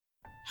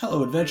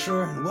Hello,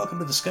 adventurer, and welcome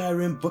to the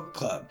Skyrim Book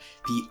Club,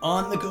 the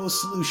on-the-go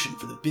solution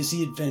for the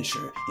busy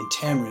adventurer in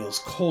Tamriel's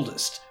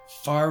coldest,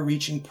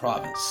 far-reaching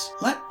province.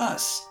 Let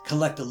us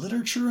collect the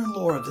literature and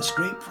lore of this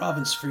great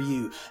province for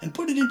you and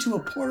put it into a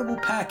portable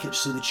package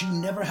so that you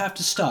never have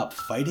to stop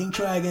fighting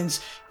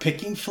dragons,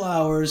 picking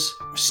flowers,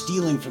 or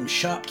stealing from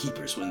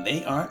shopkeepers when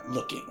they aren't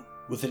looking.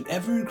 With an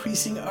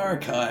ever-increasing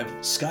archive,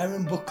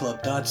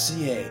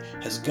 SkyrimBookClub.ca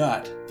has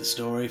got the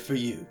story for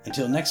you.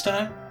 Until next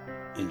time,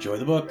 enjoy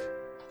the book.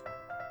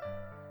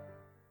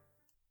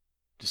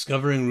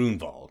 Discovering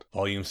Runevald,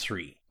 Volume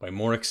 3, by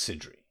Morik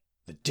Sidri.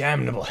 The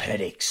damnable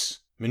headaches!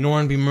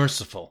 Minorn be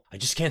merciful, I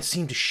just can't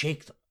seem to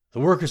shake them.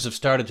 The workers have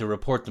started to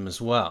report them as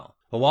well,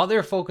 but while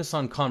their focus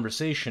on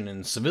conversation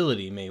and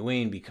civility may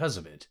wane because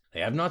of it,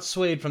 they have not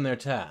swayed from their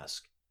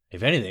task.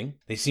 If anything,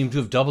 they seem to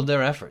have doubled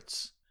their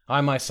efforts.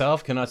 I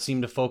myself cannot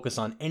seem to focus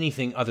on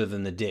anything other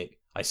than the dig.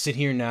 I sit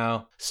here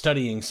now,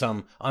 studying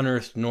some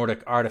unearthed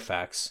Nordic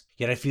artifacts,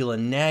 yet I feel a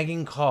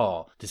nagging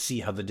call to see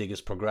how the dig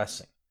is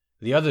progressing.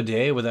 The other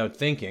day, without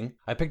thinking,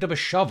 I picked up a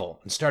shovel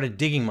and started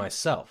digging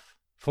myself.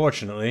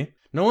 Fortunately,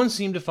 no one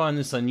seemed to find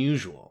this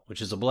unusual,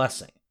 which is a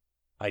blessing.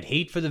 I'd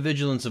hate for the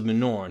vigilance of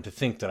Minorn to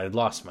think that I'd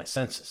lost my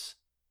senses.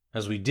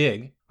 As we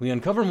dig, we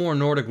uncover more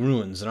Nordic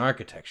ruins and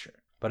architecture,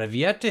 but have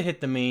yet to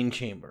hit the main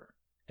chamber.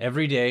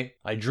 Every day,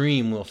 I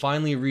dream we'll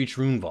finally reach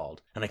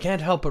Runevald, and I can't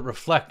help but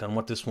reflect on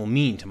what this will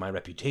mean to my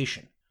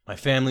reputation. My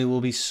family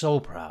will be so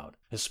proud,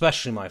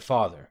 especially my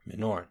father,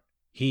 Minorn.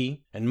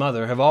 He and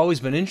mother have always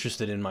been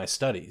interested in my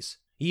studies,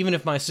 even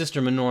if my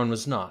sister Minorn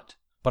was not.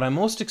 But I'm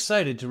most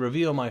excited to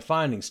reveal my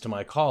findings to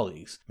my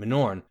colleagues,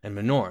 Minorn,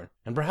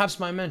 and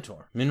perhaps my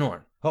mentor,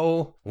 Minorn.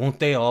 Oh,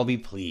 won't they all be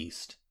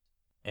pleased?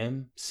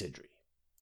 M. Sidri.